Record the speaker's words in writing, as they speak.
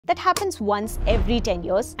that happens once every 10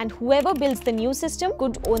 years, and whoever builds the new system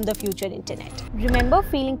could own the future internet. Remember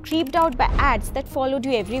feeling creeped out by ads that followed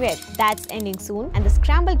you everywhere? That's ending soon, and the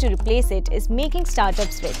scramble to replace it is making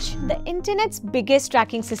startups rich. The internet's biggest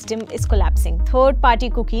tracking system is collapsing. Third-party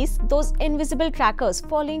cookies, those invisible trackers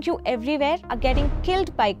following you everywhere, are getting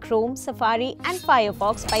killed by Chrome, Safari, and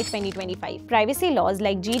Firefox by 2025. Privacy laws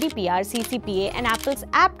like GDPR, CCPA, and Apple's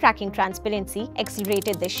app tracking transparency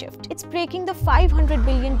accelerated this shift. It's breaking the $500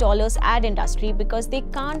 billion ad industry because they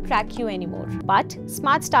can't track you anymore. But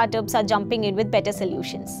smart startups are jumping in with better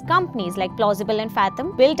solutions. Companies like Plausible and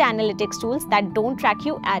Fathom build analytics tools that don't track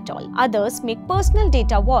you at all. Others make personal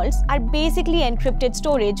data vaults, are basically encrypted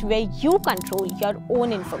storage where you control your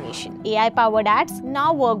own information. AI-powered ads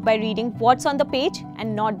now work by reading what's on the page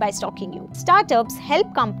and not by stalking you. Startups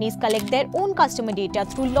help companies collect their own customer data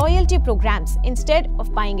through loyalty programs instead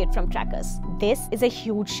of buying it from trackers. This is a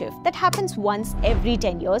huge shift that happens once every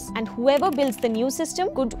 10 years, and whoever builds the new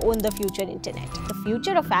system could own the future internet. The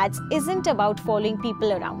future of ads isn't about following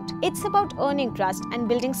people around. It's about earning trust and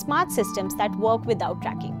building smart systems that work without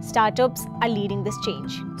tracking. Startups are leading this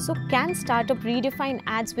change. So can startup redefine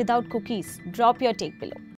ads without cookies? Drop your take below.